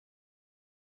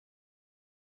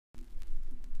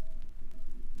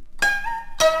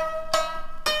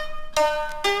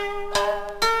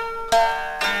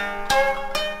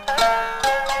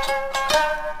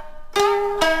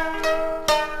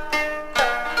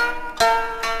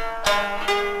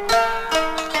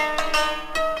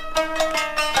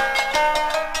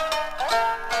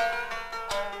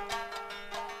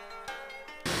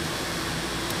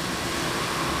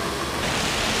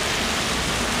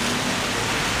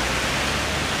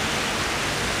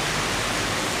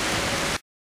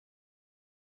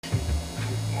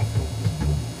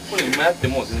今やって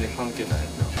も全然関係ない。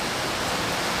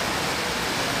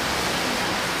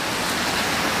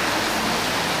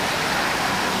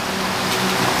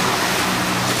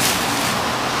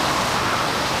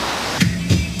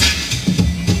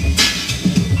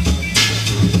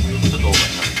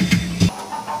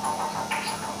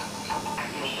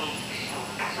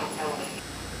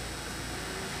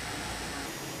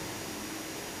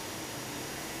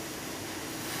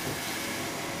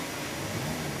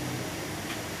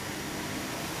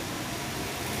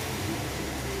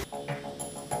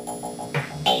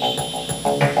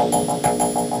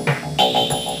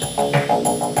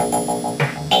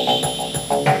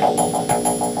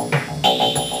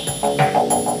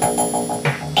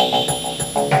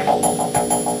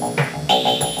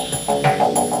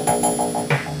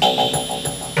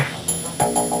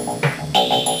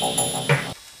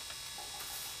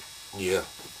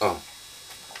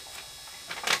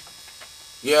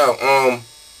Yeah,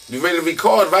 you ready to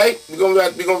record, right? We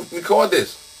gonna record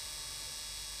this.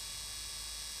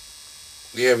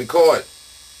 Yeah, record.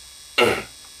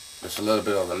 Just a little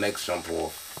bit of the next jump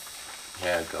off.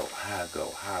 Here I go, how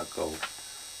I go.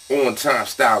 On time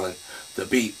styling. The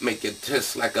beat make it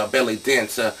twist like a belly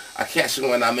dancer. I catch it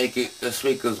when I make it, the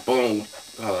speakers boom.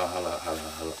 Holla.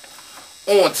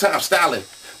 On time styling.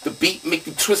 The beat make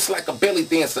you twist like a belly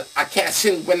dancer. I cash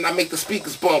in when I make the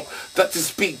speakers bump. That's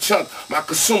this beat chunk. My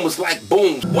consumers like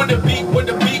boom. What the beat it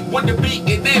is. What the beat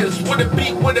it is. What the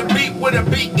beat it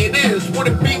is. What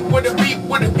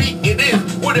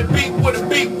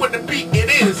the beat it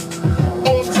is.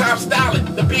 On time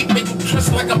styling. The beat make you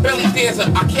twist like a belly dancer.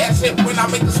 I cash in when I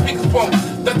make the speakers bump.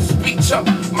 That's this beat chunk.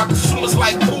 My consumers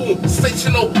like boom.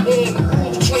 Sensational on the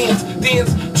rules. Trans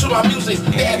dance to my music.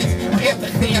 Daddies, get the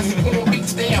dance on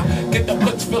beats down. Get the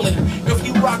hooks feeling. If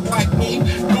you rock like me,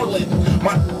 do it.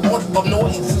 My order of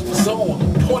noise is bizarre.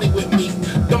 Party with me.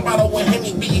 Don't bother with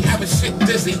Henny B. Having shit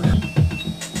dizzy.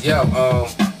 Yeah,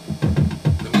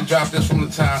 let me drop this from the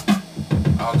top.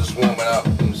 I'll just warm it up.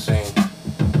 I'm saying.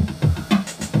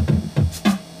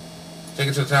 Take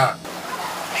it to the top.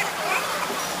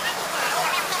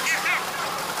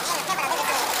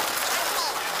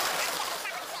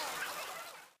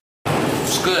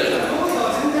 It's good.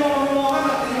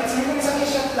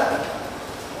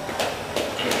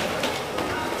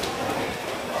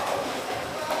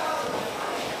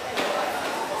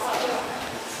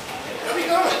 Where we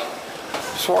going?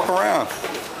 Just walk around.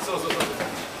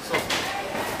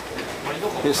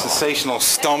 Here's Sensational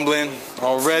stumbling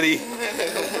already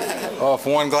off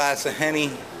one glass of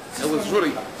Henny. It was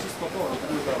really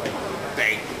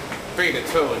three to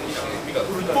two and shit. You got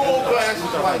 4 glasses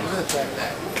like this like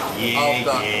that.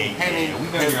 Yeah. Henny.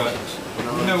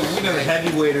 We know the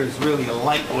heavyweighter is really a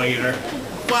lightweighter.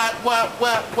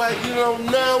 What? You don't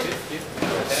know?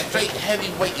 Straight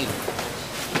heavyweighting.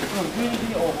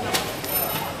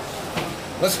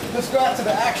 Let's go out to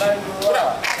the action. What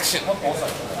up? Action.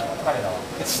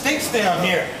 It stinks down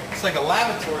here. It's like a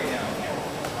lavatory down here.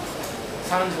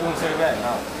 Sounds going so bad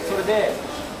now. So there.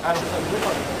 I don't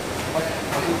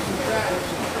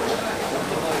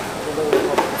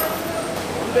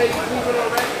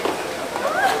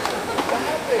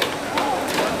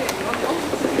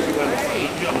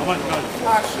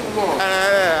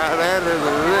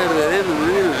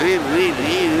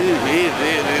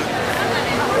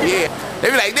Yeah. They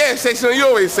be like, damn, Sensational, you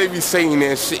always say me saying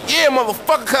that shit. Yeah,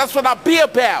 motherfucker, cause that's what I be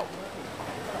about.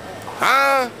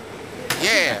 Huh?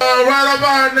 Yeah. Right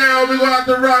about now, we gonna have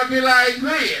to rock it like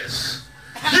this.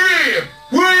 Yeah,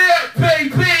 we're up,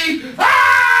 baby.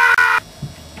 Ah!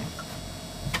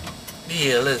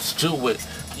 Yeah, let's do it.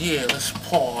 Yeah, let's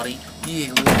party.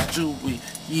 Yeah, let's do it.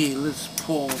 Yeah, let's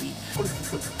party.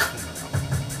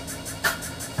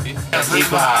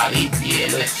 Everybody, yeah,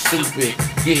 let's do it.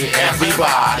 Yeah,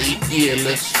 everybody, yeah,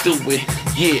 let's do it.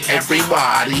 Yeah,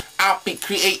 everybody. I'll be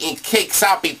creating cakes,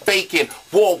 I'll be baking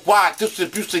worldwide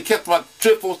distribution, catch my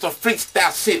dribbles to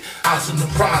freestyle shit. I was in the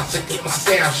process, get my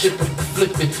style, shipping,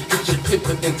 flipping, get your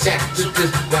pippin' and tap to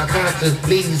this. My conscious,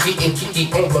 ladies eating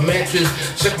kiki on the mattress.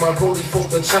 Check my rollie for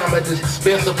the time at this,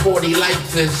 spare supporty like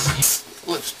this.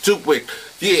 Let's do it.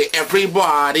 Yeah,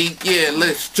 everybody, yeah,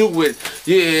 let's do it.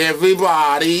 Yeah,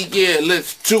 everybody, yeah,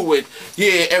 let's do it.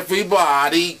 Yeah,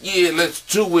 everybody, yeah, let's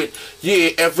do it. Yeah,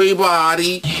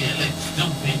 everybody, yeah.